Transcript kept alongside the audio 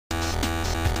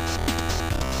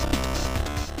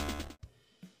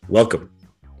Welcome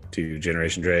to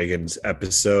Generation Dragons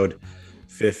episode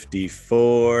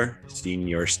 54.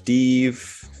 Senior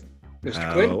Steve,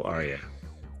 Mr. Quinn. how are you?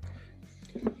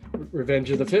 Revenge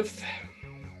of the Fifth.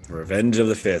 Revenge of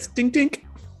the Fifth. Dink, dink.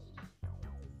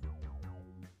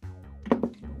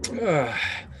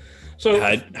 So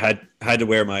had to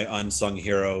wear my unsung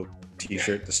hero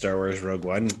t-shirt, the Star Wars Rogue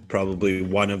One, probably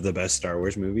one of the best Star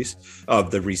Wars movies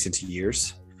of the recent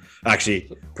years.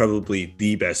 Actually, probably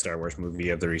the best Star Wars movie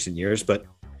of the recent years, but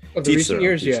of the recent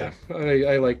years, yeah,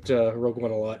 I liked Rogue One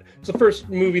a lot. It's the first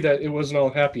movie that it wasn't all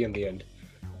happy in the end.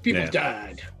 People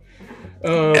died.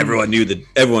 Everyone knew the ending.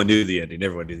 Everyone knew the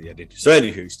ending. So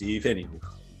anywho, Steve.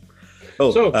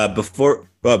 Before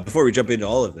we jump into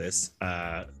all of this,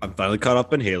 I'm finally caught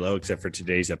up in Halo, except for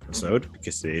today's episode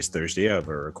because today is Thursday of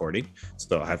our recording,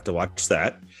 so I have to watch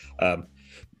that.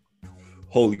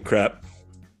 Holy crap!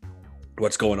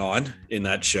 What's going on in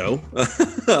that show?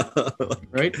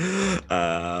 Right.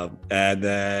 And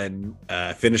then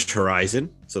finished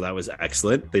Horizon, so that was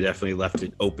excellent. They definitely left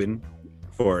it open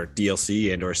for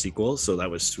DLC and or sequels, so that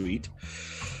was sweet.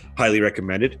 Highly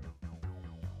recommended.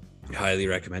 And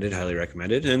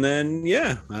then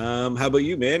how about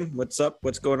you, man? What's up?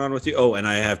 What's going on with you? Oh, and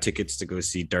I have tickets to go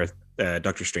see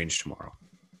Doctor Strange tomorrow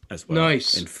as well.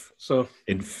 Nice.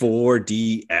 In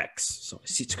 4DX, so my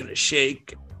seat's gonna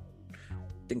shake.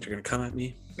 Things are gonna come at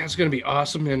me. That's gonna be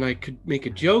awesome, and I could make a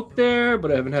joke there,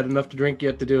 but I haven't had enough to drink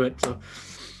yet to do it.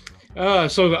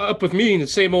 So up with me, the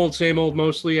same old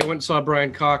mostly. I went and saw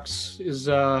Brian Cox's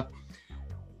I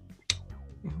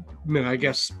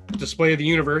guess Display of the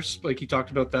Universe, like he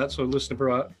talked about that. So I listened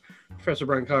to Professor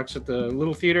Brian Cox at the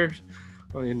Little Theater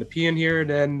in the PN here, and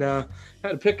then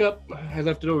had a pickup. I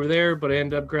left it over there, but I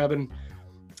ended up grabbing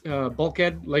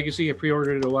Bulkhead Legacy. I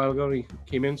pre-ordered it a while ago, and he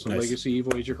came in. So nice. Legacy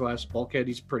Voyager class Bulkhead,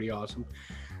 he's pretty awesome.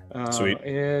 Sweet.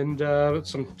 And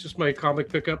some just my comic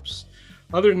pickups.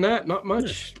 Other than that, not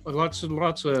much. Lots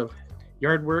of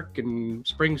yard work and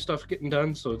spring stuff getting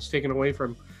done, so it's taken away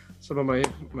from some of my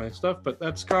stuff, but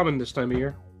that's common this time of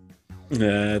year.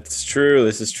 That's true.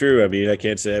 This is true. I mean, I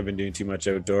can't say I've been doing too much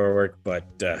outdoor work, but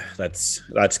that's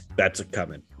a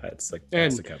coming. That's a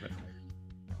coming.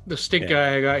 The stick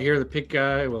guy I got here, the pink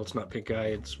guy. Well, it's not pink guy.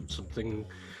 It's something.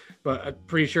 But I'm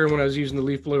pretty sure when I was using the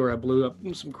leaf blower, I blew up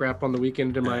some crap on the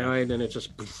weekend in my eye, and then it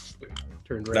just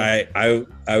turned red. I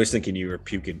was thinking you were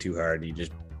puking too hard, and you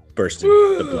just bursted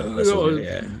the blood vessel.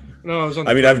 No, I was on.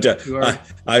 I mean, I've done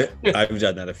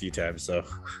that a few times, so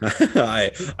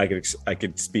I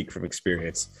could speak from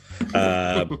experience.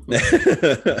 I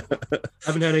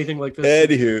haven't had anything like this.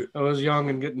 Anywho, I was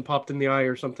young and getting popped in the eye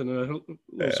or something, a little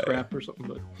scrap or something.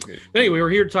 But anyway,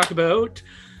 we're here to talk about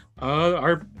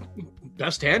our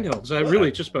best handhelds. Really,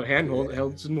 it's just about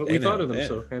handhelds and what we thought of them.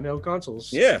 So handheld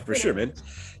consoles. Yeah, for sure, man.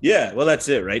 Yeah, well, that's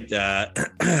it, right?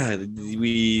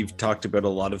 We've talked about a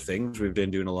lot of things. We've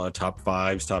been doing a lot of top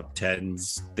fives, top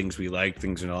tens, things we like,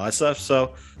 things and all that stuff.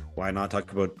 So why not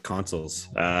talk about consoles?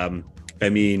 I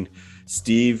mean,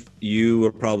 Steve, you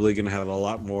are probably going to have a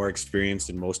lot more experience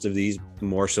in most of these,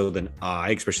 more so than I,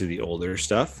 especially the older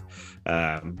stuff.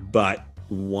 But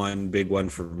one big one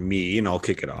for me, and I'll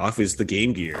kick it off, is the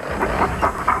Game Gear.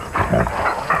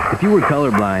 If you were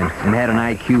colorblind and had an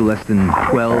IQ less than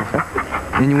 12,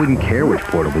 then you wouldn't care which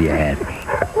portable you had.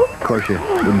 Of course, you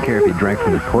wouldn't care if you drank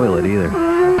from the toilet either.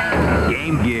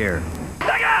 Game Gear.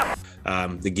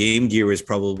 The Game Gear was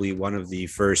probably one of the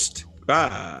first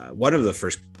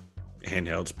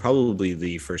handhelds, probably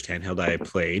the first handheld I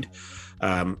played.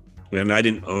 And I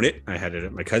didn't own it. I had it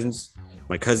at my cousin's.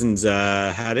 My cousins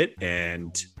had it,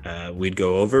 and we'd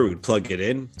go over, we'd plug it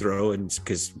in, throw in,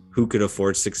 because who could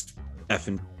afford 6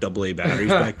 effing AA batteries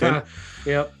back then?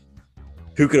 Yep.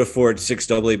 Who could afford 6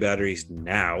 AA batteries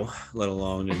now, let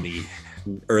alone in the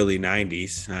early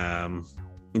 90s?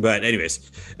 But anyways,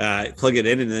 plug it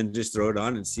in and then just throw it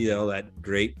on and see all that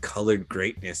great colored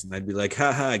greatness. And I'd be like,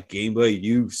 haha, Game Boy,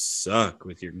 you suck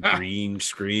with your green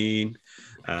screen.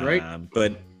 Right.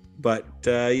 But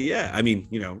I mean,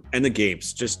 and the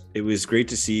games, it was great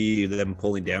to see them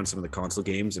pulling down some of the console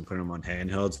games and putting them on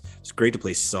handhelds. It's great to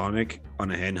play Sonic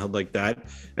on a handheld like that.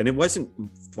 And it wasn't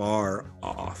far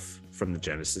off from the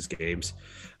Genesis games.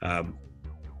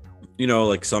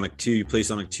 Like Sonic 2, you play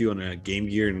Sonic 2 on a Game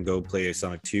Gear and go play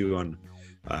Sonic 2 on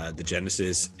the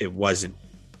Genesis. It wasn't,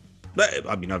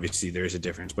 I mean, obviously there is a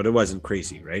difference, but it wasn't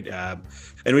crazy, right? And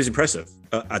it was impressive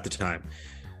at the time.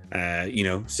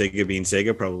 Sega being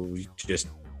Sega, probably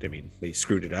they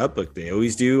screwed it up like they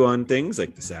always do on things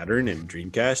like the Saturn and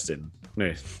Dreamcast and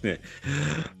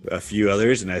a few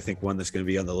others, and I think one that's going to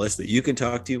be on the list that you can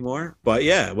talk to more. But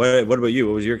yeah, what about you?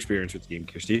 What was your experience with the Game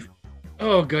Gear, Steve?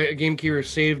 Oh, Game Gear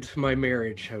saved my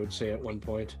marriage, I would say at one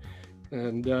point.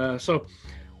 And so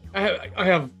I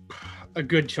have a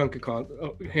good chunk of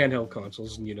handheld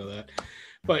consoles, and you know that.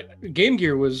 But Game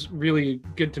Gear was really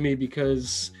good to me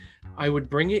because I would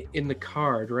bring it in the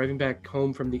car driving back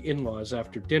home from the in-laws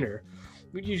after dinner.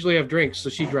 We usually have drinks, so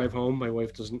she'd drive home. My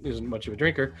wife isn't much of a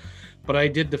drinker, but I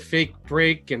did the fake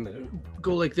brake and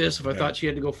go like this if I thought she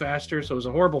had to go faster. So it was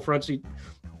a horrible front seat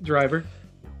driver.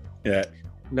 Yeah.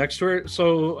 Next to her.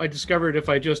 So I discovered if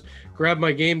I just grabbed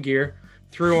my Game Gear,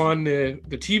 threw on the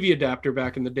TV adapter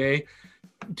back in the day,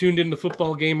 tuned in the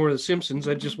football game or The Simpsons,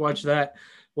 I'd just watch that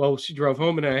while she drove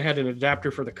home, and I had an adapter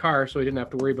for the car, so I didn't have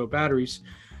to worry about batteries.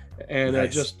 And I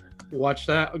just watched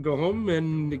that, go home,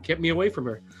 and it kept me away from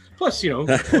her. Plus,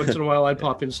 once in a while I'd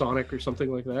pop in Sonic or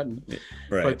something like that. And,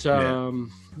 right. But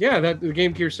that the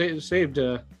Game Gear saved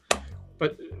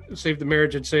the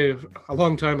marriage, I'd say, a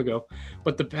long time ago.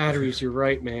 But the batteries, you're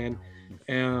right, man.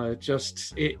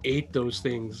 It ate those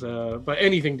things. But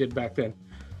anything did back then.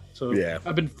 So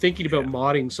I've been thinking about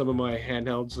modding some of my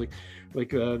handhelds, like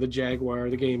the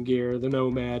Jaguar, the Game Gear, the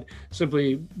Nomad,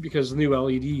 simply because the new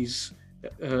LEDs,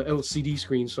 LCD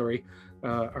screens,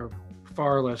 are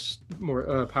far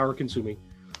more power consuming.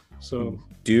 So,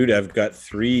 dude, I've got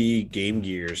 3 Game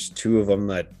Gears, 2 of them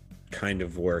that kind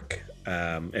of work,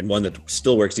 and one that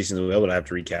still works decently well, but I have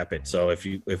to recap it. So if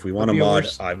we want to mod,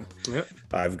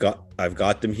 I've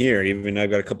got them here. Even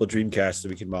I've got a couple of Dreamcasts that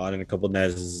we can mod and a couple of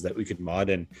NESs that we could mod,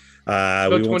 and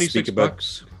we won't speak about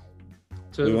 $26.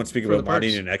 We won't speak about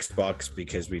modding an Xbox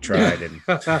because we tried. And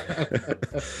I've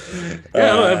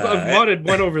modded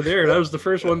one over there. That was the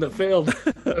first one that failed.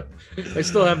 I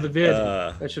still have the vid.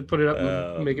 I should put it up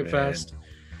and make it fast.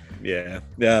 Yeah.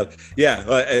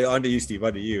 On to you, Steve.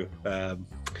 On to you.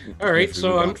 All right,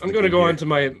 so I'm going to go on to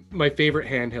my favorite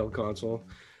handheld console,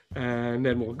 and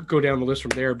then we'll go down the list from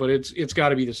there. But it's got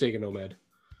to be the Sega Nomad.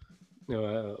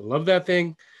 I love that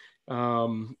thing.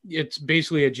 It's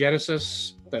basically a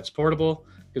Genesis that's portable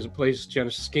because it plays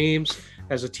Genesis games,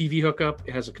 has a TV hookup,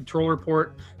 it has a controller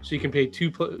port, so you can pay two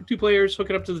players, hook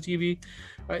it up to the TV.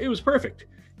 It was perfect.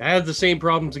 I had the same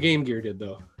problems the Game Gear did,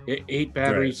 though. It ate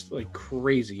batteries like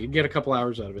crazy. You'd get a couple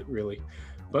hours out of it, really.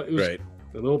 But it was a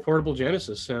little portable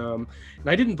Genesis. And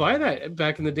I didn't buy that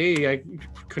back in the day. I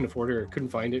couldn't afford it or couldn't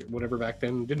find it, whatever, back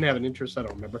then. Didn't have an interest, I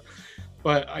don't remember.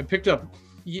 But I picked up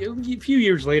a few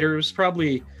years later. It was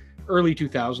probably early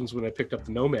 2000s when I picked up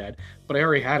the Nomad, but I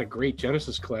already had a great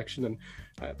Genesis collection, and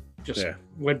I just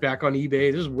went back on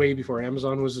eBay. This is way before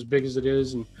Amazon was as big as it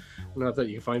is, and not that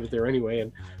you can find it there anyway.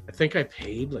 And I think I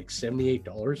paid like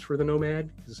 $78 for the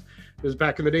Nomad, because it was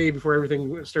back in the day before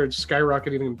everything started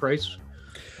skyrocketing in price.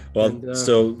 Well,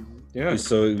 so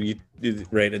you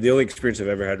right. The only experience I've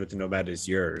ever had with the Nomad is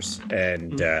yours,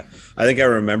 and I think I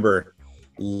remember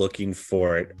looking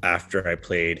for it after I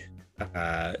played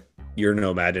your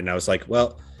Nomad, and I was like,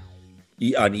 well,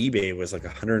 on eBay it was like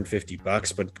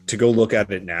 $150, but to go look at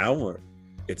it now,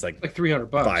 it's like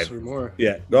 $300 or more.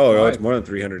 It's more than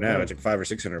 300 now. It's like $500 or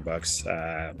 $600.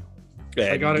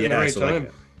 I got it in the right time.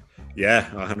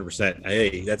 100%.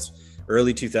 Hey, that's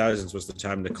early 2000s was the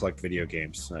time to collect video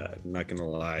games. I'm not gonna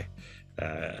lie.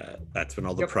 That's when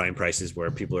all the prime prices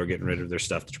where people are getting rid of their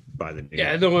stuff to buy the new.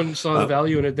 Yeah, no one saw the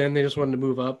value in it then. They just wanted to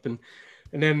move up, and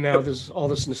then now there's all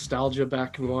this nostalgia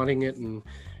back and wanting it, and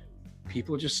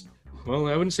people just, well,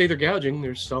 I wouldn't say they're gouging.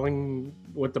 They're selling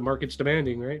what the market's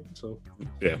demanding, right? So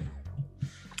yeah.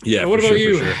 So what about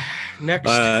you? Sure. Next,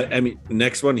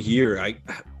 next one here,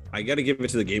 I got to give it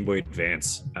to the Game Boy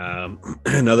Advance.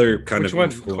 Another kind Which of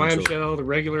one? Clamshell, the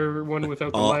regular one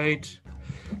without the light.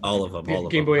 All of them.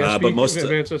 Game Boy SP, but most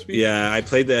Advance SP. Yeah, I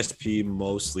played the SP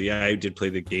mostly. I did play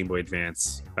the Game Boy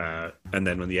Advance, and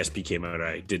then when the SP came out,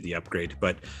 I did the upgrade.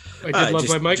 But I did love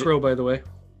my micro, by the way.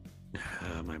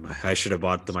 I should have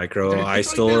bought the micro. I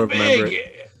still remember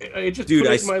it. I just put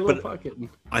it in my little pocket.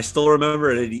 I still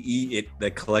remember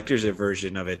the collector's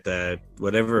version of it.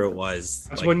 Whatever it was.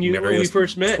 That's when we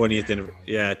first met.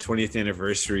 20th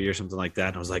anniversary or something like that.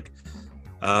 And I was like,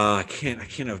 I can't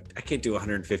do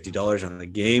 $150 on the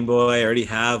Game Boy. I already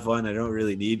have one. I don't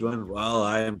really need one. Well,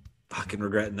 I am fucking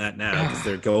regretting that now, because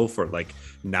they go for like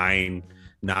 $900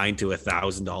 to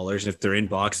 $1,000. And if they're in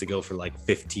box, they go for like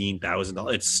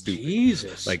 $15,000. It's stupid.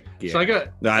 Jesus. Like, so I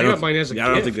got mine as a gift.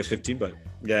 I don't think it's 15, but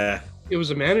yeah. It was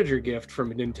a manager gift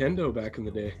from Nintendo back in the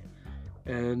day.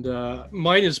 And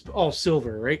mine is all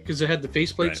silver, right? Because it had the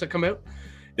faceplates that come out.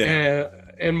 Yeah.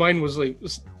 And mine was like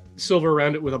silver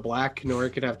around it with a black, or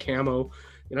it could have camo.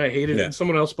 And I hated it. And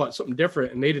someone else bought something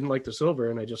different, and they didn't like the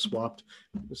silver, and I just swapped.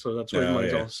 So that's why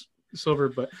mine's all silver.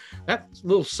 But that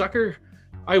little sucker,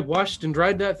 I washed and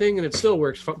dried that thing, and it still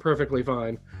works perfectly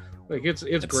fine. Like it's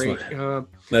great.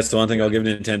 That's the one thing I'll give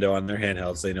Nintendo on their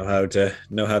handhelds. They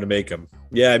know how to make them.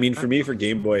 Yeah, I mean, for me, for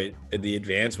Game Boy, the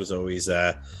Advance was always,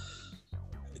 the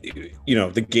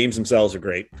games themselves are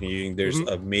great. There's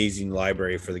amazing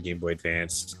library for the Game Boy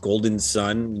Advance. Golden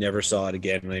Sun, never saw it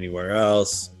again anywhere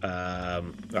else.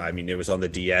 I mean, it was on the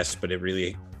DS, but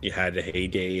you had a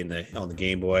heyday on the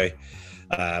Game Boy.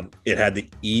 It had the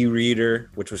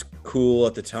e-reader, which was cool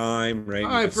at the time, right?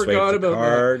 I forgot about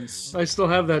cards. That. I still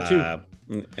have that too.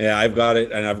 Yeah, I've got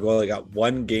it, and I've only got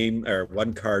one game or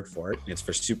one card for it. It's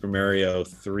for Super Mario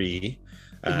 3.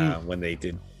 When they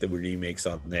did the remakes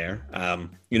on there.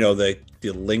 The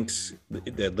link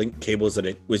cables that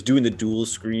it was doing the dual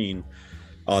screen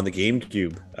on the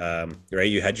GameCube. Right,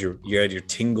 you had your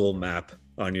Tingle map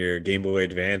on your Game Boy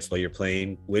Advance while you're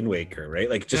playing Wind Waker, right?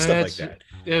 Like just stuff like that.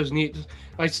 It was neat.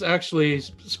 I actually,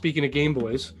 speaking of Game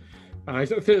Boys, I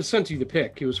sent you the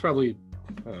pic. It was probably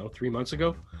 3 months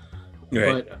ago.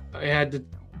 Right. But I had the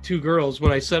two girls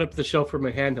when I set up the shelf for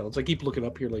my handhelds. I keep looking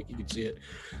up here like you can see it.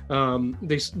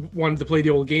 They wanted to play the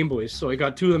old Game Boys, so I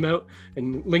got two of them out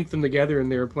and linked them together, and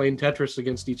they were playing Tetris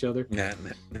against each other. Yeah,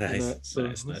 nice.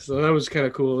 So that was kind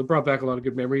of cool. It brought back a lot of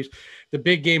good memories. The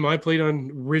big game I played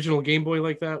on original Game Boy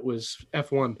like that was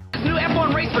F1. New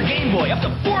F1 race for Game Boy. Up to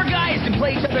 4 guys can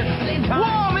play each other at the same time.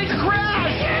 Whoa, make a crash!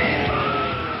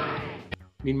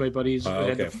 Me and my buddies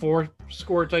had the 4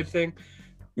 score type thing.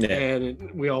 Yeah.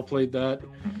 And we all played that.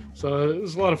 So it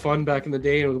was a lot of fun back in the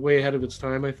day, and it was way ahead of its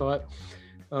time, I thought.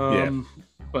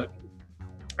 But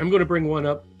I'm going to bring one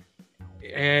up,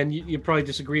 and you probably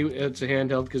disagree. It's a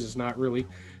handheld because it's not really,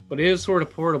 but it is sort of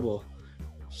portable,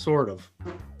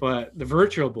 but the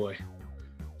Virtual Boy.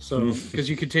 So because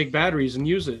you could take batteries and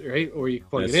use it, right? Or you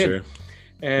plug it in. True.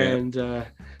 And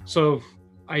so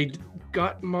I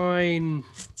got mine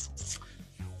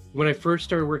when I first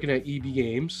started working at EB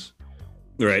Games.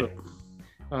 Right.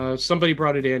 So, somebody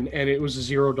brought it in, and it was a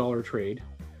 $0 trade.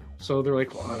 So they're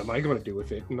like, well, what am I going to do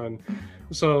with it?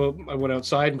 So I went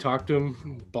outside and talked to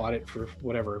him, bought it for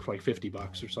whatever, for like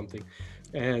 $50 or something.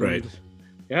 And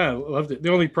yeah, I loved it.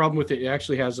 The only problem with it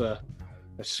actually has a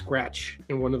scratch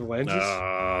in one of the lenses.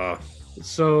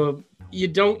 So you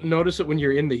don't notice it when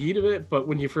you're in the heat of it, but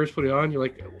when you first put it on, you're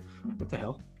like, what the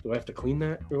hell? Do I have to clean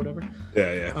that or whatever?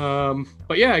 Yeah.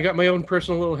 But yeah, I got my own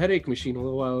personal little headache machine a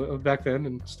little while back then,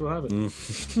 and still have it. And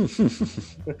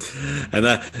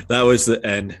that was the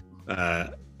end.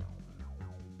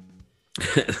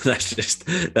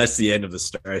 That's the end of the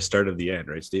start of the end,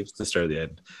 right, Steve? It's the start of the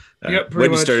end. When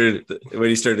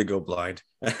he started to go blind.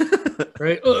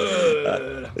 Right.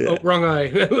 Oh, wrong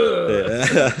eye. But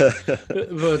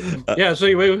yeah. So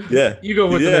anyway, you go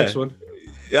with the next one.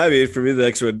 Yeah, I mean, for me, the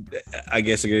next one, I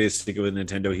guess I'm going to stick with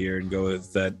Nintendo here and go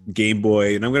with that Game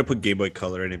Boy. And I'm going to put Game Boy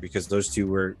Color in it because those two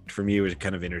were, for me, it was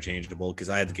kind of interchangeable because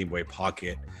I had the Game Boy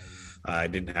Pocket. I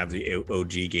didn't have the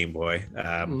OG Game Boy.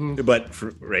 But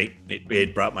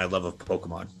it brought my love of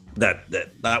Pokemon.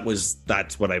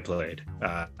 That's what I played.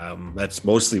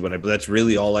 That's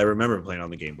really all I remember playing on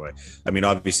the Game Boy. I mean,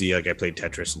 obviously, like I played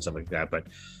Tetris and stuff like that, but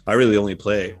I really only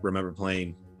remember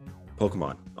playing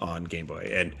Pokemon on Game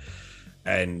Boy.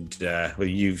 And well,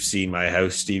 you've seen my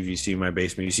house, Steve. You've seen my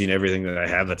basement. You've seen everything that I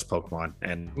have that's Pokemon.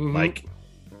 And like,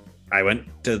 I went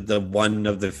to one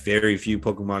of the very few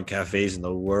Pokemon cafes in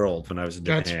the world when I was in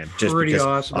Japan. That's pretty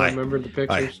awesome. I remember the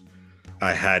pictures.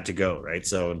 I had to go, right?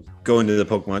 So going to the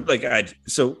Pokemon,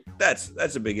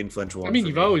 that's a big influential one. I mean,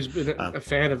 you've always been a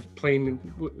fan of playing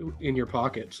in your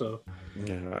pocket, so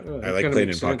yeah, I like playing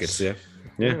in pockets. Yeah.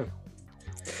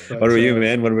 But, what about you,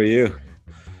 man? What about you?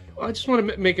 I just want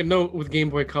to make a note with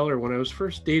Game Boy Color. When I was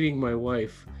first dating my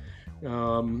wife,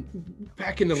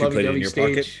 back in the lovey-dovey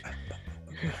stage,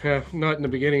 not in the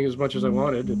beginning as much as I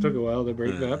wanted. It took a while to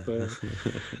break that,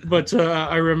 but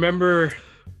I remember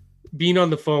being on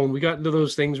the phone. We got into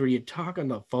those things where you talk on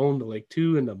the phone to like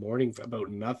 2 a.m. about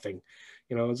nothing,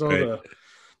 it's all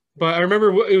but I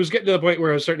remember it was getting to the point where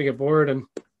I was starting to get bored, and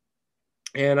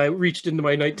I reached into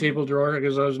my night table drawer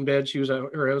because I was in bed. She was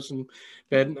at her house in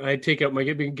bed. And I'd take out my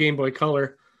Game Boy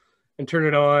Color and turn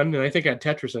it on, and I think I had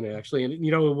Tetris in it actually.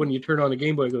 And when you turn on the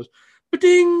Game Boy, it goes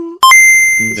ba-ding.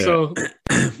 Yeah. So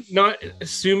not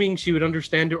assuming she would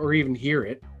understand it or even hear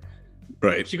it.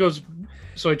 Right. She goes,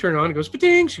 so I turn it on and goes,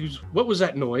 ba-ding. She goes, what was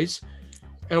that noise?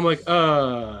 And I'm like,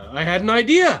 I had an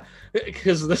idea.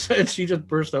 Because she just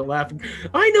burst out laughing.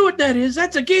 I know what that is.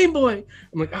 That's a Game Boy.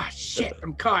 I'm like, shit,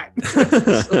 I'm caught.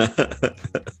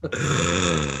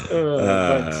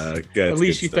 At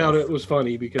least she found it was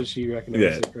funny because she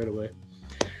recognized it right away.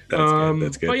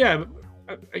 That's good. But yeah,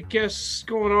 I guess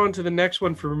going on to the next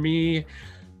one for me,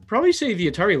 probably say the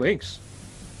Atari Lynx.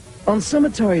 On some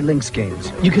Atari Lynx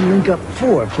games, you can link up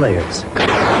 4 players.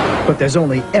 But there's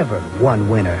only ever one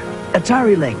winner.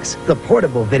 Atari Lynx, the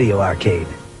portable video arcade.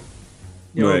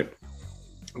 You know, Right.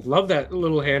 love that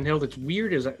little handheld. It's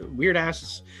weird as weird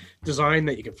ass design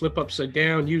that you can flip upside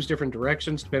down, use different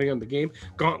directions depending on the game.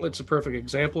 Gauntlet's a perfect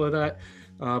example of that.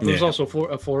 But there's Yeah. also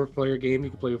a 4-player game.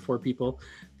 You can play with 4 people.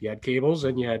 You had cables,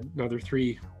 and you had another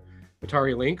 3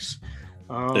 Atari Lynx.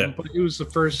 Yeah. But it was the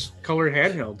first colored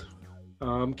handheld.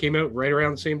 Came out right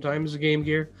around the same time as the Game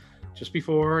Gear, just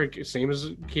before, same as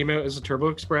it came out as the Turbo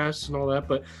Express and all that.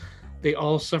 But they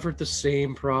all suffered the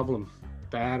same problem: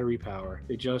 battery power.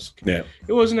 They just Yeah.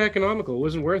 it wasn't economical. It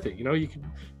wasn't worth it. You know,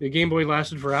 the Game Boy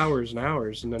lasted for hours and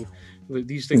hours, and then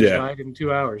these things Yeah. died in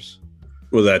 2 hours.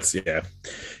 Well, that's and that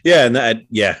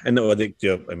and I think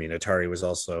I mean Atari was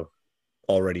also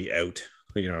already out.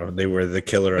 You know, they were the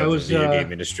killer That of was, the video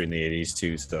game industry in the '80s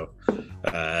too. So,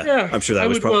 Yeah, I'm sure that I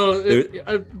was would, probably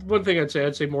one thing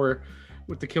I'd say more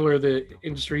with the killer of the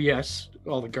industry. Yes,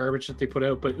 all the garbage that they put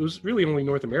out, but it was really only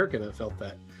North America that felt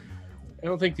that. I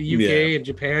don't think the UK and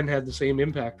Japan had the same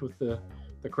impact with the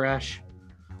crash.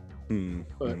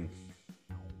 But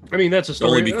I mean, that's a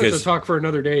story. Only That's because- a talk for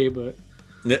another day. But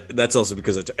that's also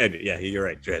because of, and yeah, you're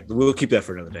right. We'll keep that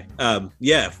for another day.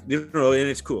 Yeah, you know, and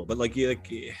it's cool, but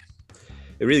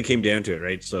it really came down to it,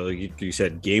 right? So you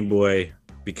said Game Boy,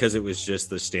 because it was just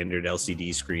the standard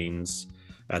LCD screens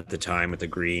at the time with the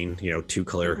green,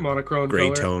 2-color monochrome gray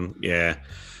color. tone, yeah.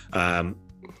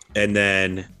 And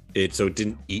then it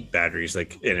didn't eat batteries, and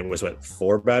it was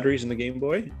 4 batteries in the Game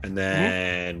Boy, and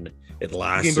then it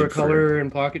lasted. Game Boy Color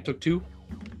and Pocket took 2.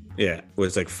 Yeah, it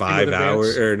was 5 Advance.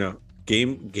 hours, or no,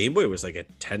 Game Boy was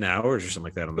at 10 hours or something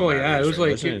like that on the Oh yeah, it batteries, was right?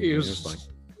 like Wasn't it was.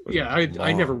 Yeah, I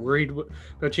long. never worried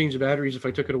about changing the batteries if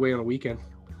I took it away on a weekend.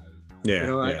 Yeah, You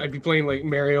know, yeah. I'd be playing like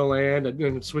Mario Land, and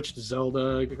then switch to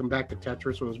Zelda. I'd come back to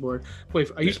Tetris when I was bored. I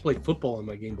used to play football on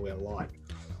my Game Boy a lot.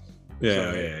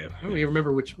 Yeah, So, yeah. I don't even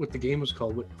remember what the game was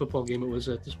called, what football game it was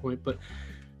at this point. But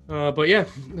yeah,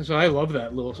 so I love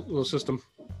that little system.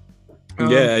 With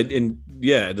the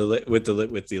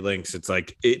links, it's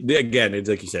again, it's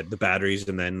like you said, the batteries,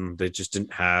 and then they just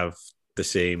didn't have the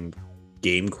same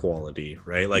game quality,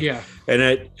 right?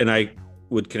 And I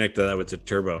would connect that with the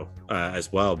Turbo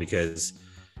as well, because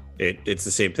it's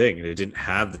the same thing. It didn't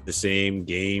have the same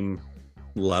game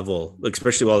level,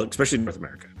 especially in North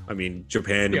America. I mean,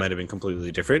 Japan, it might have been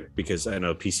completely different, because I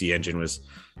know PC Engine was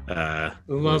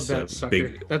Love that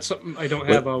sucker. That's something I don't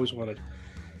have. I always wanted.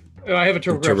 I have a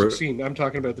TurboGrafx 16. I'm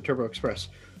talking about the Turbo Express.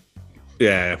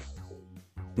 Yeah,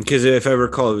 because if I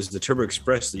recall, it was the Turbo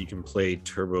Express that you can play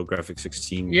TurboGrafx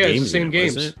 16 Yeah, games. it's the same in,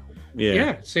 wasn't games. it?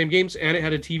 Yeah. Same games, and it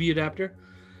had a TV adapter.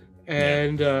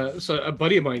 And so a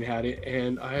buddy of mine had it,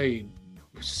 and I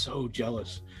was so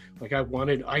jealous.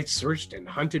 I searched and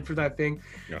hunted for that thing,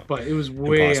 but it was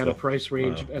way out Impossible. of price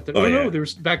range at the. Oh, yeah. No, there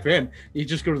was back then. You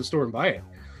just go to the store and buy it.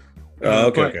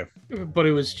 Okay. But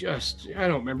it was just, I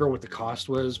don't remember what the cost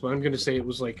was, but I'm going to say it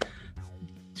was like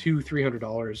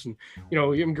 $200-$300. And,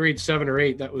 in grade 7 or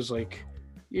 8, that was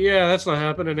that's not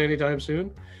happening anytime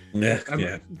soon.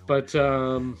 Yeah. But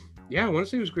I want to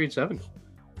say it was grade 7.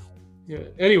 Yeah.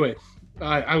 Anyway,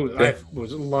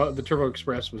 the Turbo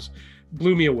Express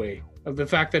blew me away. The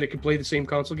fact that it could play the same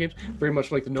console games, very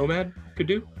much like the Nomad could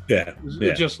do. Yeah.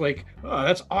 It's just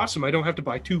that's awesome. I don't have to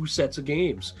buy 2 sets of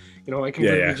games. I can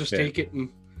literally just take it and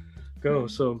go.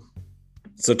 So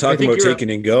talking about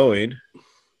taking and going.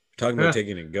 I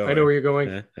know where you're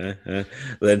going. The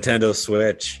Nintendo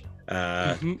Switch.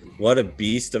 What a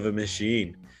beast of a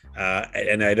machine.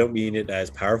 And I don't mean it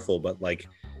as powerful, but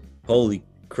holy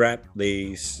crap,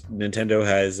 Nintendo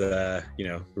has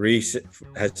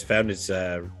has found its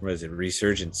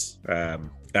resurgence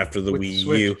after the With Wii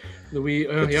Switch. U. The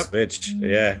Wii, The Switch,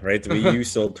 yeah, right. The Wii U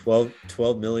sold 12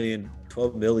 million.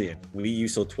 Wii U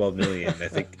sold 12 million. I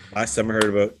think last time I heard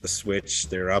about the Switch,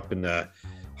 they're up in the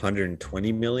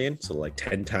 120 million, so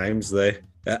 10 times the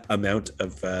amount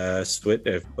of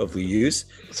Wii U's.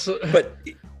 But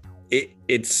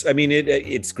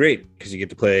it's great because you get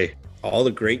to play all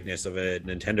the greatness of a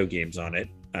Nintendo games on it.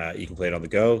 You can play it on the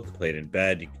go, you can play it in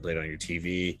bed, you can play it on your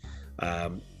TV. I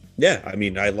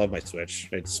love my Switch.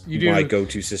 It's my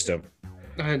go-to system.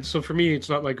 And so for me, it's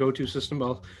not my go-to system.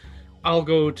 I'll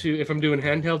go to, if I'm doing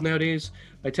handheld nowadays,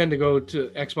 I tend to go to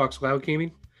Xbox Cloud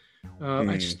Gaming.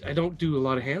 I don't do a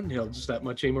lot of handhelds that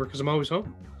much anymore because I'm always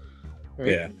home. Right?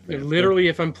 Yeah. And literally,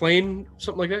 if I'm playing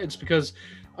something like that, it's because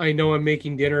I know I'm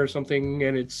making dinner or something,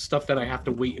 and it's stuff that I have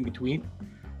to wait in between.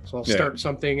 So I'll Yeah. start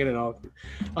something and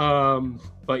then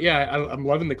but yeah, I'm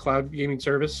loving the cloud gaming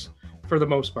service for the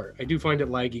most part. I do find it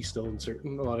laggy still in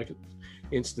a lot of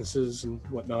instances and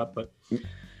whatnot, but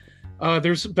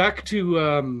there's back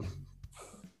to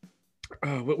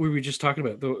what were we just talking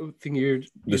about? The thing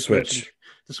The Switch.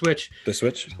 The Switch. The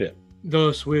Switch. Yeah.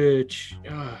 The Switch.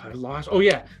 I lost. Oh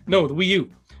yeah, no, the Wii U.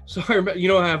 So I remember,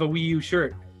 I have a Wii U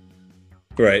shirt.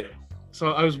 Right.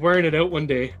 So I was wearing it out one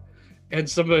day, and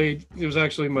somebody, it was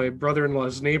actually my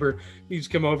brother-in-law's neighbor, he's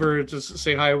come over to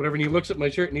say hi or whatever, and he looks at my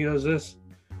shirt and he does this.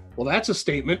 Well, that's a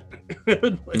statement.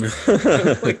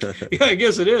 like, yeah, I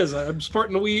guess it is. I'm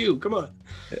sporting a Wii U. Come on.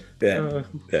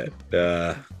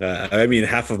 I mean,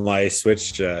 half of my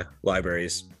Switch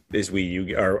libraries is Wii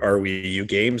U are Wii U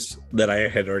games that I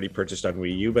had already purchased on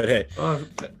Wii U. But hey,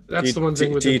 that's the one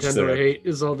thing with Nintendo I hate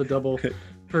is all the double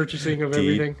purchasing of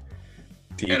everything.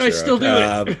 And I still do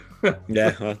it.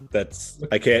 Yeah, well,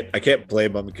 I can't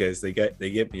blame them because they get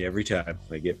me every time.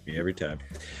 They get me every time.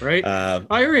 Right. I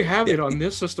already have it on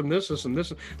this system,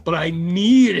 but I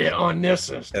need it on this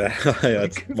system.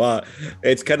 Well,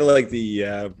 it's kind of like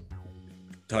the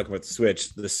talking about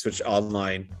the Switch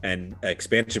Online and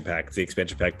expansion pack. The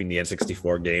expansion pack being the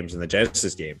N64 games and the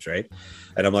Genesis games, right?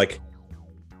 And I'm like,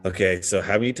 okay, so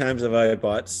how many times have I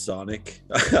bought Sonic?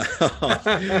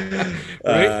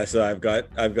 Right? So I've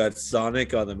got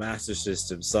Sonic on the Master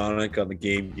System, Sonic on the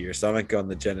Game Gear, Sonic on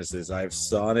the Genesis. I have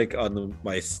Sonic on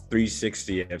my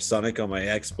 360. I have Sonic on my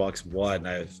Xbox One.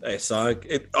 I have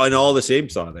Sonic on all the same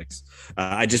Sonics.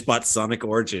 I just bought Sonic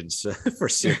Origins for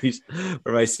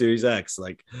my Series X.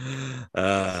 Like,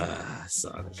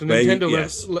 Sonic. So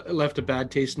Nintendo left a bad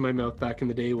taste in my mouth back in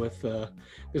the day with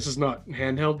this is not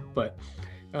handheld, but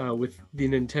with the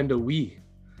Nintendo Wii.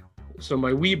 So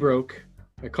my Wii broke.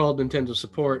 I called Nintendo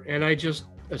support, and I just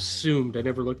assumed, I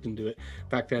never looked into it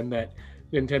back then, that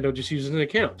Nintendo just uses an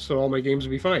account, so all my games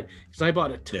would be fine. Because I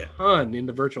bought a ton in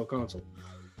the Virtual Console.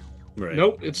 Right.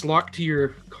 Nope, it's locked to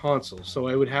your console. So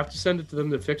I would have to send it to them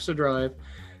to fix the drive,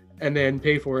 and then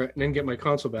pay for it, and then get my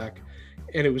console back.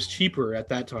 And it was cheaper at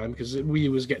that time, because Wii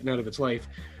was getting out of its life,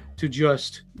 to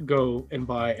just go and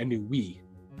buy a new Wii.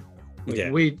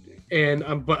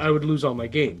 But I would lose all my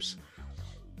games.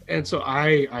 And so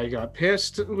I got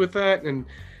pissed with that, and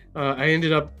I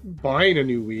ended up buying a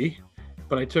new Wii,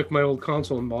 but I took my old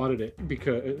console and modded it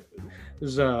because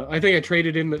I think I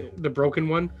traded in the broken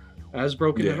one as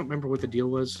broken. I don't remember what the deal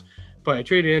was, but I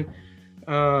traded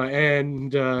in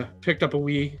and picked up a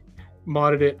Wii,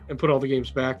 modded it, and put all the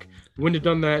games back. Wouldn't have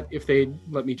done that if they'd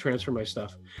let me transfer my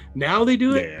stuff. Now they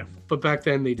do it, but back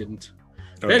then they didn't.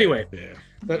 Okay. Anyway,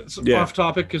 that's off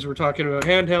topic because we're talking about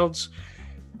handhelds.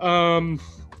 I'm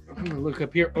gonna look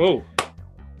up here. Oh,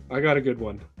 I got a good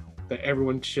one that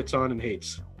everyone shits on and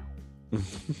hates.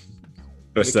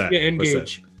 What's that? The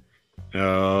N-Gage.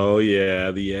 Oh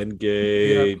yeah, the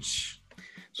N-Gage. Yep.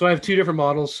 So I have two different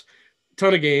models,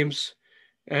 ton of games.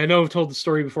 And I know I've told the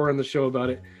story before on the show about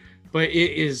it, but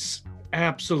it is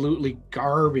absolutely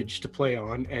garbage to play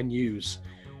on and use.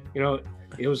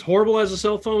 It was horrible as a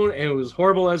cell phone and it was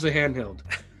horrible as a handheld.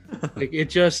 Like, it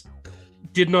just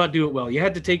did not do it well. You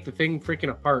had to take the thing freaking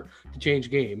apart to change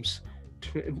games.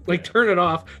 Like, turn it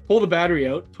off, pull the battery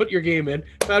out, put your game in,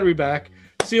 battery back,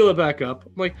 seal it back up.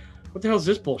 I'm like, what the hell is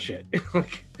this bullshit?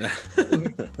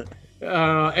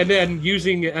 And then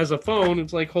using it as a phone,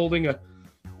 it's like holding a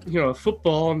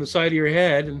football on the side of your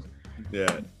head. And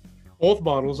both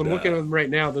models, I'm looking at them right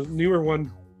now. The newer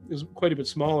one is quite a bit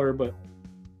smaller, but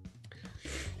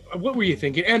what were you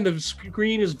thinking? And the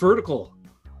screen is vertical.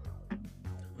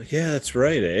 Yeah, that's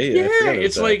right, eh? Yeah,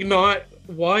 it's like not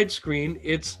widescreen,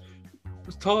 it's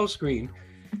tall screen.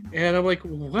 And I'm like,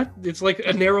 what? It's like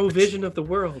a narrow vision of the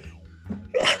world.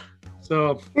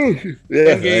 So,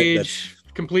 N-Gage,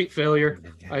 complete failure,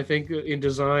 I think, in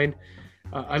design.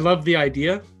 I love the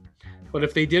idea, but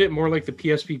if they did it more like the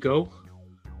PSP Go,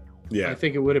 I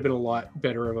think it would have been a lot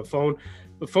better of a phone.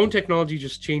 But phone technology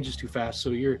just changes too fast.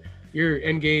 So your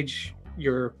N-Gage,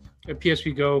 your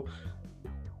PSP Go,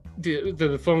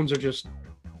 the phones are just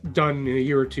done in a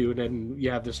year or two, and then you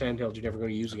have this handheld you're never going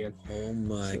to use again. Oh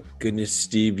my goodness,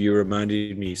 Steve, you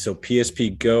reminded me. So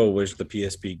PSP Go was the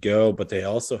PSP Go, but they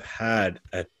also had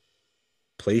a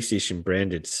PlayStation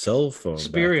branded cell phone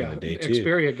Xperia, back in the day too.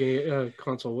 Xperia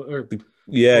console.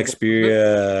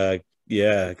 Xperia.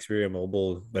 Yeah, Xperia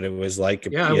Mobile, but it was like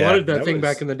I wanted that thing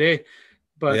back in the day,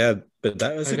 but but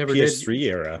that was I a never PS3 did.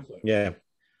 era. Yeah.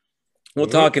 Well,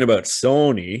 talking about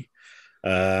Sony,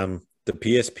 the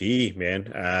PSP,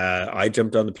 man. I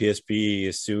jumped on the PSP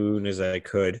as soon as I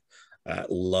could.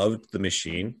 Loved the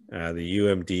machine. The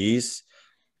UMDs,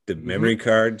 the memory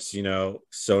cards,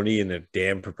 Sony and their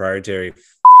damn proprietary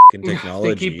fucking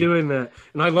technology. They keep doing that.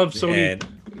 And I love Sony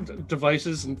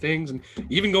devices and things, and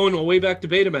even going way back to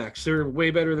Betamax. They're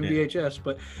way better than VHS,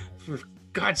 but for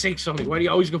God's sake, Sony, why do you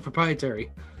always go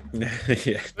proprietary?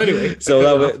 Yeah. Anyway,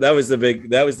 so that was the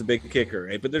big kicker,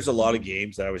 right? But there's a lot of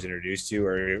games that I was introduced to,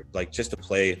 or like just to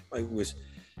play.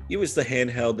 It was the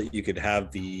handheld that you could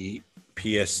have the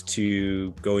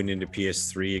PS2 going into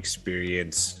PS3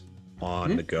 experience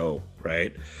on the go,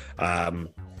 right?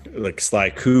 Like Sly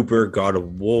Cooper, God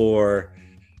of War,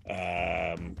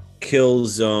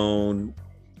 Killzone.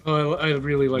 Oh, I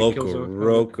really like Loco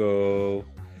Killzone.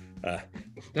 Roco.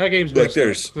 That game's like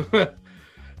there's.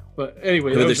 But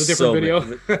anyway, that was a different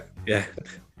video. Yeah.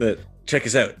 Check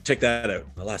us out. Check that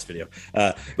out. The last video.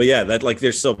 But yeah,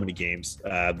 there's so many games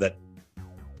that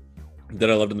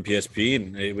I loved on the PSP,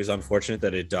 and it was unfortunate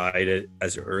that it died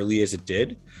as early as it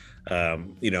did.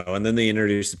 And then they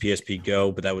introduced the PSP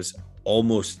Go, but that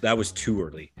was too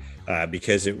early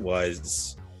because it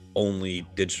was only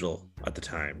digital at the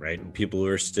time, right? And people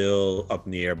were still up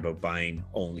in the air about buying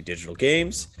only digital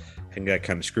games, and that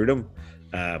kind of screwed them.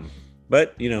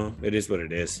 But it is what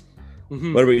it is.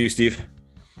 Mm-hmm. What about you, Steve?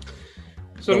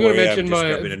 So I'm going to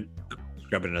mention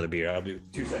grabbing another beer. I'll do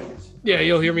 2 seconds. Yeah,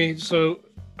 you'll hear me. So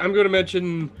I'm going to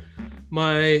mention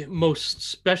my most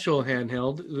special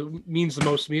handheld. It means the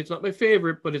most to me. It's not my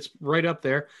favorite, but it's right up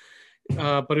there.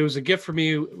 But it was a gift for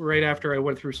me right after I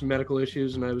went through some medical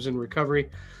issues and I was in recovery.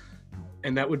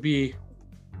 And that would be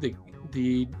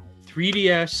the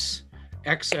 3DS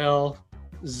XL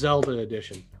Zelda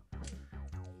edition.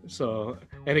 So,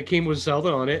 and it came with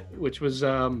Zelda on it, which was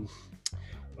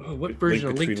what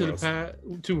version? Link to the Past,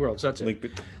 Two Worlds. That's it.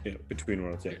 Between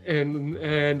Worlds. Yeah.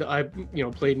 And I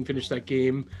played and finished that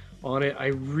game on it. I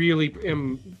really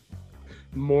am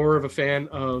more of a fan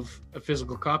of a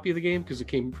physical copy of the game because it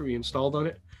came pre-installed on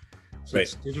it, so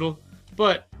It's digital.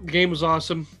 But the game was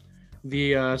awesome.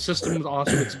 The system was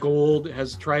awesome. It's gold. It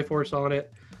has Triforce on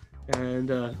it, and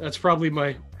that's probably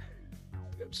my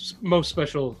most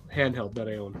special handheld that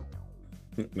I own.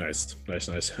 Nice.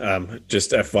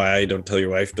 Just FYI, don't tell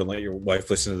your wife. Don't let your wife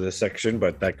listen to this section,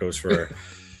 but that goes for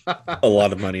a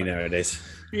lot of money nowadays.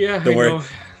 Yeah, don't worry.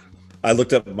 I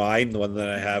looked up mine, the one that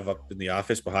I have up in the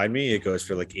office behind me. It goes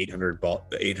for like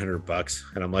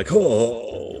 $800, and I'm like,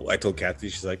 oh. I told Kathy,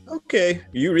 she's like, okay,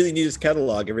 you really need to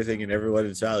catalog everything and everyone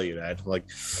it's valued at. I'm like,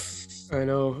 I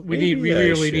know we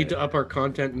really need to up our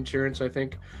content insurance. I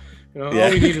think. All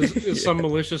we need is some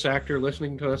malicious actor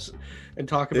listening to us and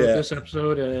talk about this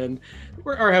episode, and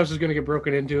our house is going to get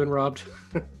broken into and robbed.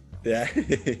 Yeah.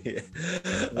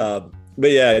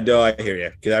 But yeah, no, I hear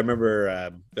you. Because I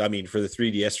remember, for the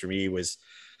 3DS for me was,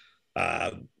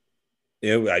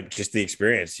 just the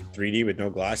experience, 3D with no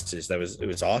glasses. It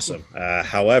was awesome.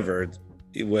 However,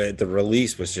 the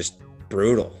release was just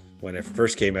brutal. When it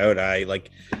first came out, it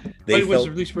was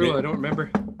released brutal. I don't remember.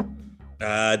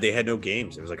 They had no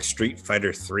games. It was like Street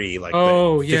Fighter 3, like the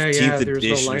 15th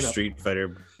edition of Street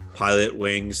Fighter, Pilot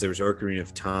Wings. There was Ocarina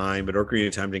of Time, but Ocarina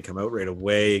of Time didn't come out right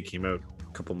away. It came out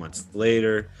a couple months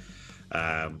later.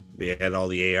 They had all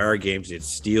the AR games. They had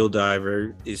Steel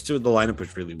Diver. The lineup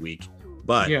was really weak,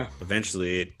 but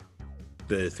eventually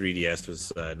the 3DS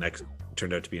was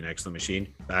turned out to be an excellent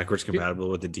machine, backwards compatible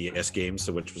with the DS games,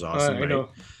 so which was awesome. I know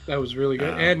that was really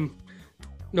good. And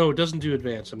no, it doesn't do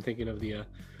Advance. I'm thinking of the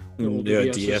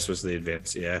DS was the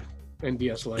Advance, and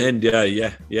DS Lite. And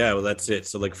well, that's it.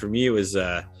 So like for me, it was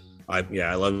I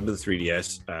loved the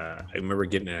 3DS. I remember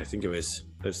getting it. I think it was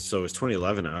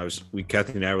 2011.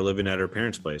 Kathy and I were living at her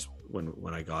parents' place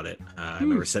when I got it. I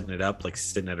remember setting it up, like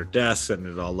sitting at her desk, setting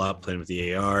it all up, playing with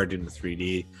the AR, doing the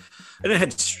 3D. And it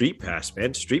had Street Pass,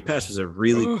 man. Street Pass was a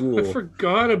really cool. I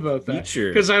forgot about that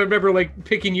because I remember like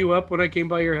picking you up when I came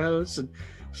by your house, and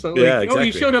so exactly. Oh,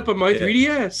 you showed up on my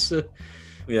 3DS.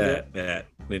 Yeah.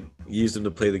 It used them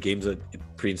to play the games that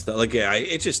pre-installed. Like,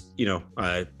 it's just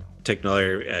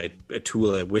technology, a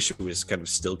tool. I wish it was kind of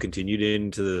still continued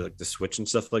into the Switch and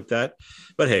stuff like that.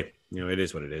 But hey, it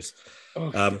is what it is.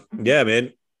 Yeah,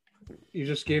 man. You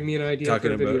just gave me an idea talking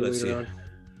for a video about. later on.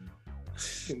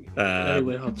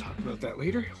 Anyway, I'll talk about that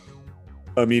later.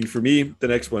 For me, the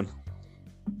next one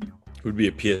would be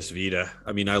a PS Vita.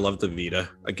 I love the Vita.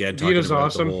 Again, talking Vita's about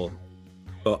awesome.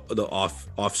 The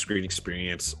off-screen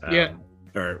experience.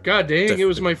 God dang, it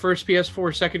was my first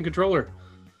PS4 second controller.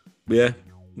 Yeah,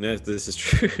 this is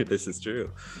true. This is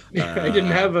true. I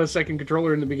didn't have a second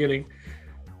controller in the beginning.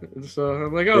 So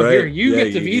I'm like, here, you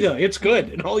get the Vita. It's good.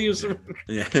 And I'll use the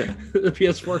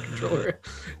PS4 controller.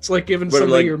 It's like giving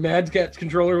somebody your Mad Catz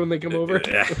controller when they come over.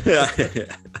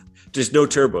 Just no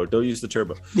turbo. Don't use the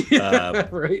turbo. Yeah,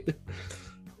 right.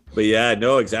 But yeah,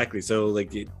 no, exactly. So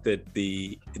like it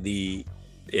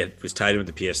was tied in with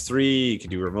the PS3. You could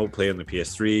do remote play on the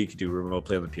PS3. You could do remote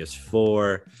play on the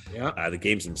PS4. Yeah. The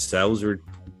games themselves were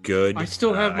good. I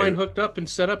still have mine hooked up and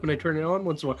set up, and I turn it on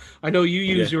once in a while. I know you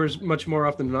use yours much more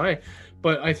often than I,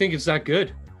 but I think it's that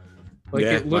good. Like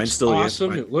it looks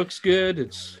awesome. It looks good.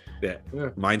 It's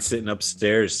mine's sitting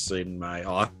upstairs in my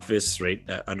office, right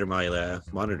under my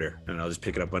monitor, and I'll just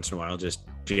pick it up once in a while, just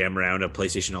jam around a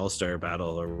PlayStation All-Star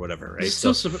battle or whatever. Right? So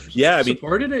I mean,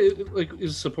 supported it. Like,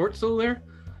 is support still there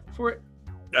for it?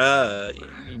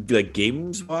 Like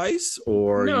games wise,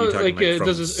 or no? Are there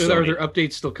Sony?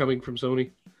 updates still coming from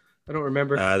Sony? I don't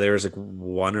remember. There was like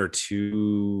one or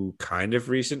two kind of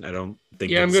recent. I don't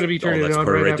think. Yeah, I'm going to be turning it on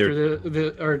right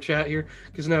after our chat here,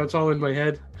 because now it's all in my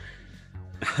head.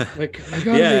 Like, I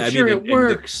gotta make sure it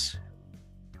works.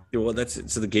 Well,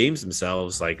 so the games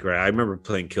themselves. Like, right, I remember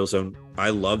playing Killzone. I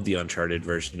loved the Uncharted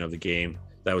version of the game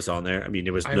that was on there. I mean,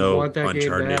 it was Uncharted.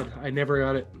 Game bad. I never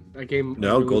got it. That game.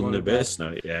 No, really Golden Abyss.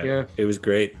 That. No, yeah, it was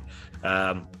great.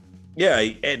 I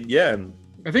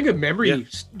think the memory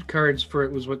cards for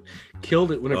it was what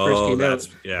killed it when it first came out.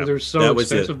 Yeah, they were so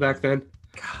expensive back then.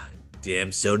 God damn,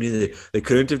 Sony! They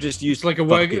couldn't have just used like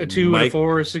a 2, a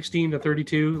 4, a 16, a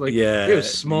 32. Like, it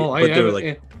was small. But they were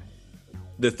like,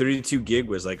 the 32 gig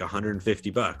was like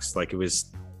 $150. Like, it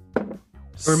was. I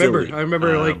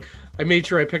remember. Like, I made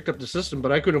sure I picked up the system,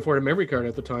 but I couldn't afford a memory card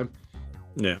at the time.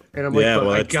 Yeah, and I'm like,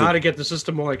 I gotta get the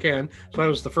system while I can. So that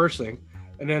was the first thing,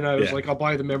 and then I was like, I'll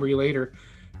buy the memory later.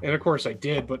 And of course I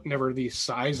did, but never the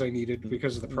size I needed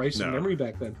because of the price of memory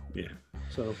back then. Yeah.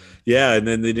 So. Yeah, and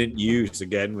then they didn't use,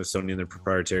 again with Sony and their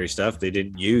proprietary stuff, they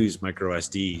didn't use micro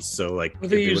SDs. So like,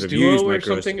 well, they used Duo or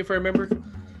something, if I remember.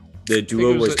 The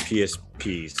Duo was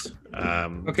PSPs.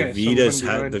 Okay. The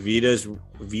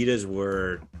Vitas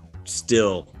were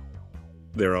still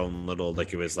their own little,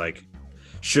 like, it was like,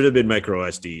 should have been micro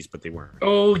SDs, but they weren't.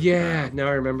 Oh yeah, now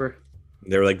I remember.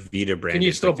 They were like Vita branded. Can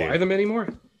you still buy them anymore?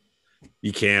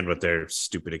 You can, but they're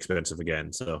stupid expensive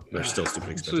again. So they're still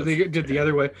stupid expensive. So they did the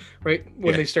other way, right?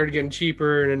 When they started getting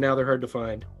cheaper, and now they're hard to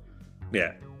find.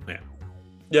 Yeah.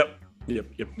 Yep.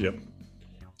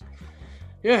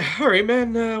 Yeah. All right,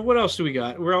 man. What else do we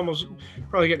got? We're almost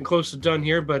probably getting close to done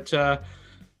here, but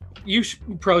you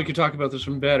probably could talk about this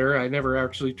one better. I never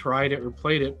actually tried it or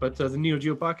played it, but the Neo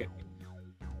Geo Pocket.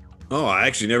 Oh, I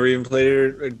actually never even played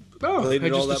it. I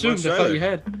just assumed. I thought you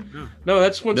had. No,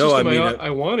 that's one system I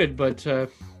wanted, but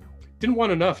didn't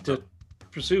want enough to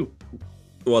pursue.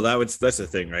 Well, that's the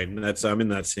thing, right? And I'm in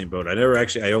that same boat.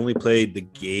 I only played the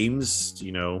games.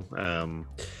 You know,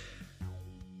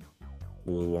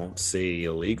 we won't say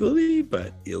illegally,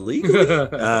 but illegally.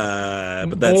 But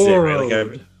that's it, right?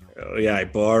 Like, I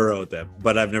borrowed them,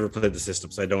 but I've never played the system,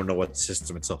 so I don't know what the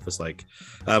system itself is like.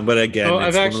 But again,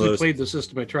 I've actually played the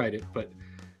system. I tried it, but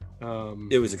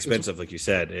it was expensive, like you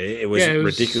said. It was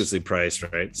ridiculously priced,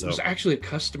 right? So it was actually a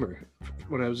customer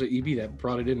when I was at EB that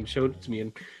brought it in and showed it to me,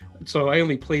 and so I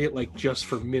only played it like just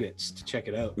for minutes to check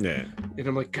it out. Yeah, and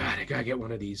I'm like, God, I gotta get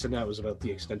one of these, and that was about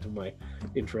the extent of my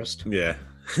interest. Yeah.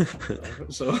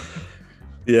 So.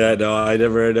 Yeah, no, I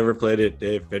never played it.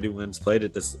 If anyone's played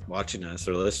it that's watching us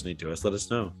or listening to us, let us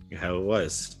know how it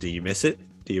was. Do you miss it?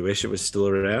 Do you wish it was still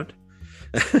around?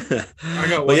 I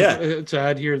got one to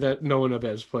add here that no one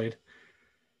has played.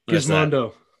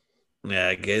 Gizmondo.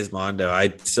 Yeah,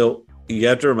 Gizmondo. You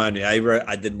have to remind me.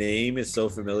 The name is so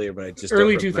familiar, but I just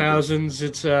early 2000s.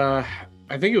 It's I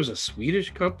think it was a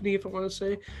Swedish company, if I want to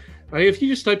say. If you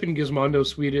just type in Gizmondo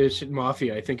Swedish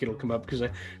Mafia, I think it'll come up, because I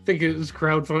think it was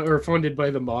funded by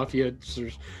the Mafia or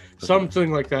something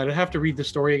like that. I'd have to read the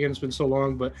story again. It's been so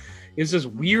long, but it's this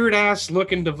weird ass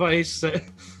looking device that it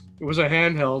was a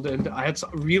handheld, and that's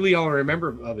really all I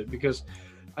remember of it, because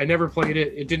I never played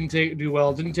it. It didn't do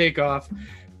well, didn't take off,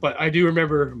 but I do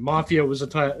remember Mafia was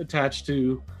attached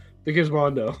to the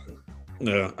Gizmondo.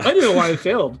 Yeah. I don't know why it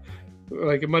failed.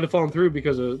 Like, it might have fallen through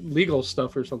because of legal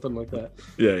stuff or something like that.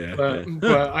 Yeah. But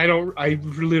I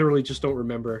literally just don't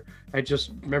remember. I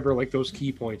just remember like those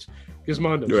key points.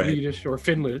 Gizmondo, right. Swedish or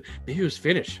Finland. Maybe it was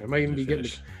Finnish. I might even be getting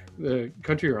the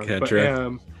country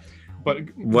wrong.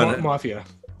 But Mafia.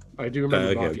 I do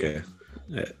remember Mafia. Okay.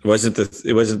 It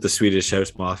wasn't the Swedish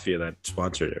House Mafia that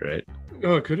sponsored it, right?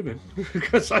 Oh, it could have been.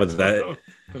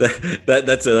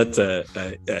 That's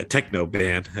a techno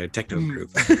band, a techno group.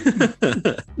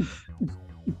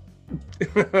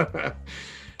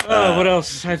 What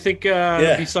else? I think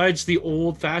besides the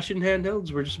old-fashioned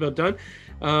handhelds, we're just about done.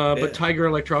 But Tiger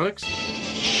Electronics.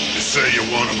 You say you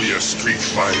want to be a street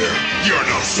fighter. You're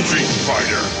no street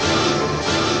fighter.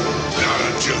 Not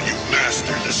until you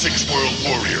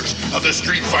of the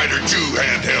Street Fighter II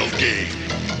handheld game.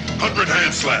 100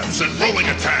 hand slaps and rolling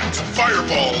attacks,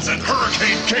 fireballs and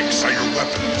hurricane kicks are your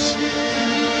weapons.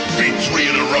 Beat 3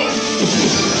 in a row.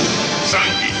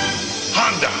 Zangief,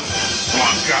 Honda,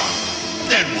 Blanca.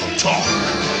 Then we'll talk.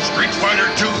 Street Fighter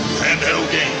II handheld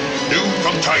game. New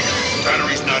from Tiger.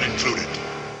 Batteries not included.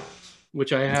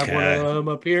 Which I have one of them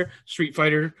up here. Street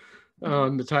Fighter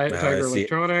on the Tiger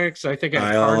Electronics. I think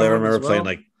I only remember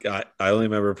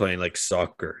playing like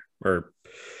soccer or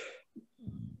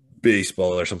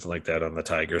baseball or something like that on the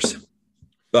Tigers.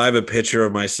 I have a picture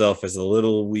of myself as a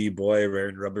little wee boy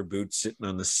wearing rubber boots sitting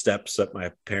on the steps at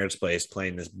my parents' place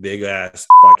playing this big ass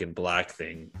fucking black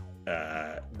thing.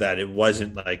 That it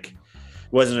wasn't an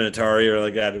Atari or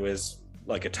like that. It was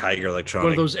like a Tiger Electronic.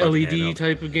 One of those LED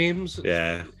type of games.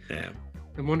 Yeah.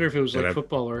 I wonder if it was like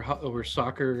football or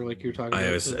soccer, like you're talking about.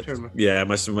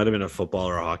 It might have been a football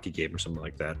or a hockey game or something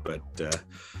like that. But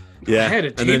I had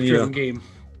a tape-driven game.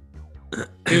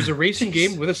 It was a racing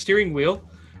game with a steering wheel.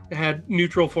 It had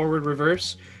neutral, forward,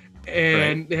 reverse,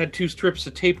 and it had 2 strips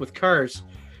of tape with cars,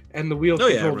 and the wheel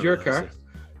controlled your car.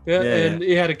 And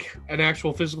it had an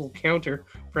actual physical counter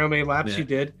for how many laps you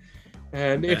did.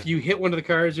 And if you hit one of the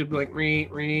cars, it'd be like re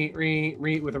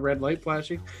with a red light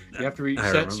flashing. You have to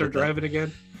reset, start driving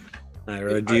again. I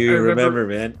remember,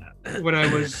 man. When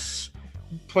I was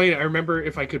playing, I remember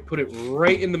if I could put it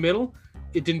right in the middle,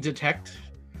 it didn't detect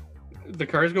the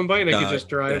cars going by, and I could just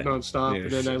drive nonstop.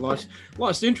 And then I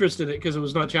lost interest in it because it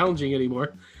was not challenging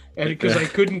anymore, and because I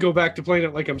couldn't go back to playing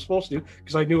it like I'm supposed to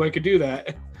because I knew I could do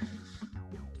that.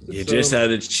 You just had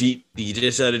to cheat. You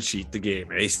just had to cheat the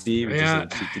game, eh, Steve? You just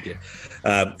had to cheat the game.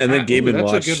 And then Game and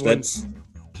Watch. That's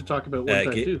to talk about one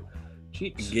time too.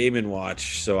 Cheats. Game and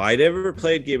Watch. So I never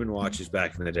played Game and Watches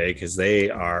back in the day because they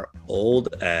are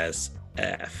old as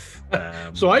F.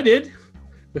 So I did.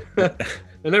 I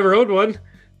never owned one.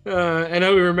 And I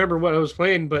don't remember what I was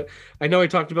playing, but I know I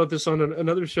talked about this on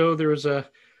another show. There was an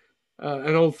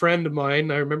old friend of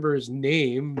mine. I remember his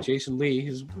name, Jason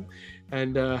Lee,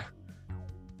 and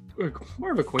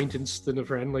more of acquaintance than a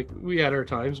friend. Like we had our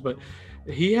times, but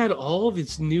he had all of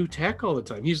its new tech all the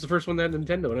time. He's the first one that had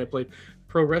Nintendo, and I played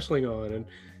pro wrestling on,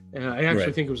 and I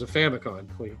actually think it was a Famicom.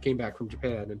 Like it came back from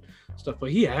Japan and stuff, but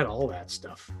he had all that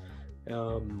stuff.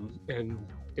 And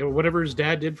whatever his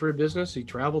dad did for a business, he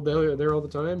traveled there all the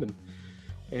time,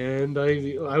 and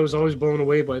I was always blown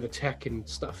away by the tech and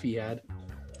stuff he had.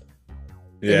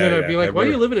 Yeah, and then I'd be like, why are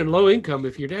you living in low income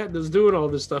if your dad is doing all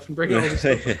this stuff and bringing all this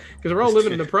stuff? Because we're all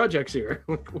living in the projects here.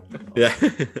 Yeah.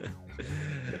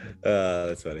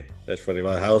 That's funny. That's funny.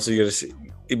 Well, how else are you going to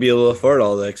be able to afford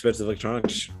all the expensive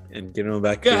electronics and get them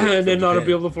back? And then not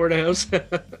be able to afford a house.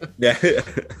 Yeah.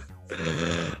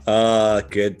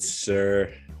 Good,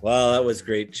 sir. Well, that was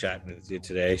great chatting with you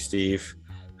today, Steve.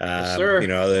 Yes, sir.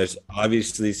 There's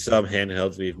obviously some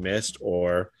handhelds we've missed,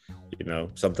 or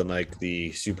something like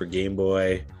the Super Game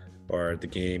Boy or the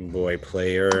Game Boy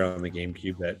Player on the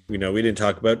GameCube that we didn't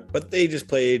talk about, but they just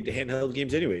played handheld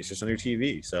games anyways, just on your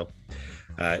TV. So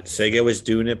Sega was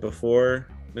doing it before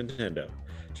Nintendo.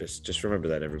 Just remember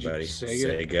that, everybody.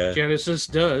 Sega. Genesis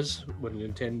does what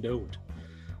Nintendo don't.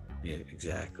 Yeah,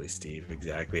 exactly, Steve.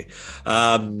 Exactly.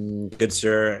 Good,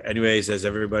 sir. Anyways, as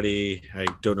everybody, I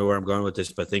don't know where I'm going with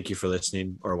this, but thank you for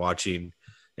listening or watching.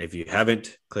 If you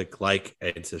haven't, click like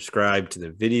and subscribe to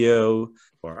the video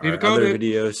or our other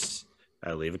videos.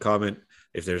 Leave a comment.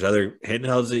 If there's other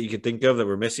handhelds that you can think of that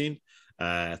we're missing,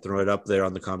 throw it up there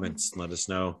on the comments and let us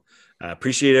know.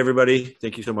 Appreciate everybody.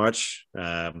 Thank you so much.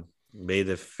 May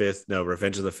the 5th, no,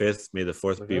 Revenge of the 5th. May the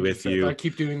 4th be with you. I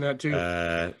keep doing that too.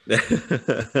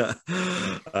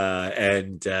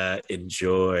 And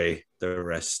enjoy the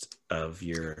rest of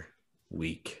your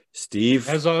week. Steve?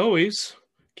 As always,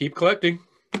 keep collecting.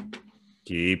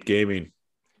 Keep gaming.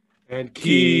 And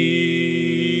keep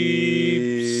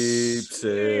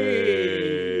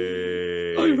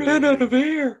safe. I ran out of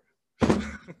air.